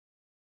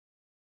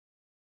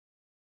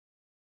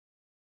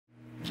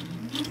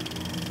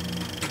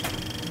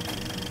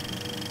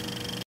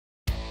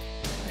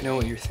I know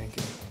what you're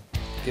thinking.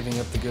 Giving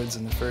up the goods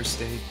on the first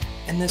date.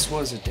 And this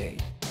was a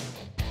date.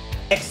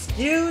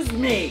 Excuse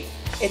me!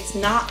 It's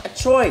not a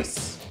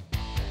choice!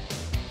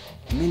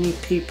 Many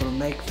people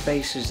make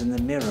faces in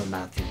the mirror,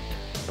 Matthew,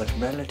 but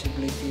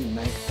relatively few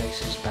make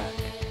faces back.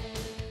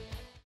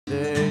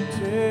 They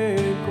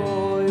take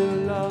all your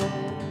love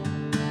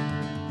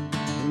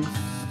and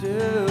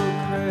still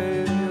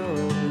crave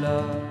your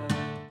blood.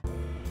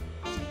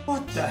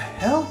 What the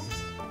hell?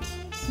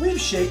 We've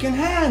shaken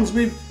hands,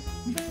 we've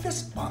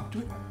fist bumped.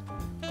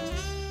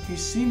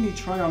 He's seen me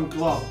try on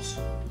gloves.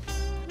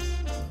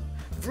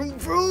 Vroom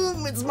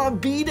vroom, it's my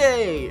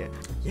B-day!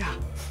 Yeah,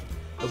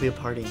 there'll be a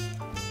party.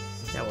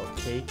 Yeah, well,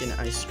 cake and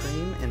ice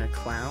cream and a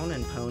clown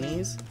and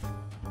ponies.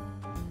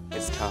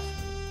 It's tough,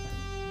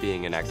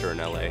 being an actor in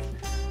LA.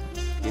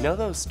 You know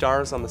those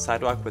stars on the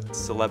sidewalk with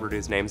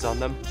celebrities' names on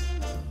them?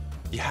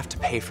 You have to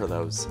pay for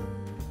those.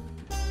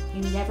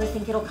 You never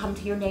think it'll come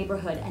to your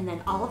neighborhood, and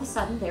then all of a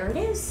sudden, there it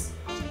is.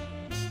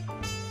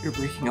 You're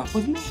breaking up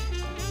with me?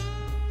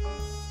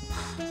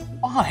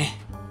 Why?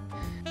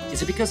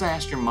 Is it because I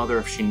asked your mother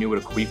if she knew what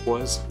a queef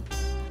was?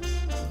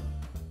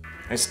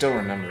 I still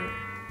remember,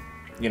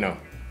 you know,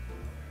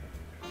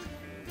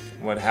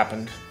 what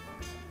happened.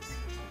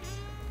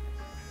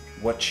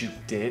 What you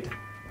did.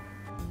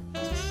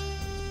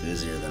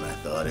 Busier than I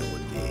thought it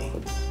would be.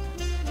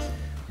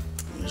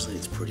 Usually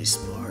it's pretty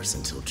sparse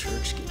until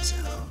church gets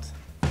out.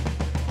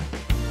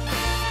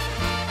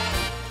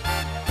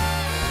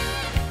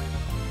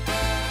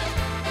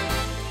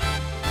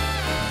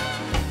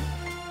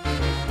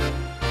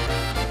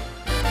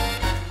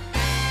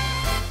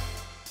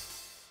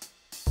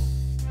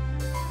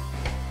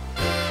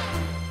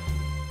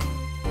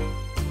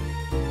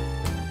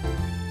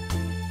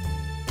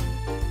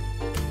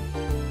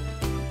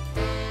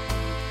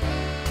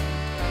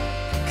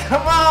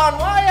 Come on,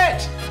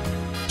 Wyatt!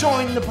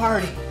 Join the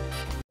party.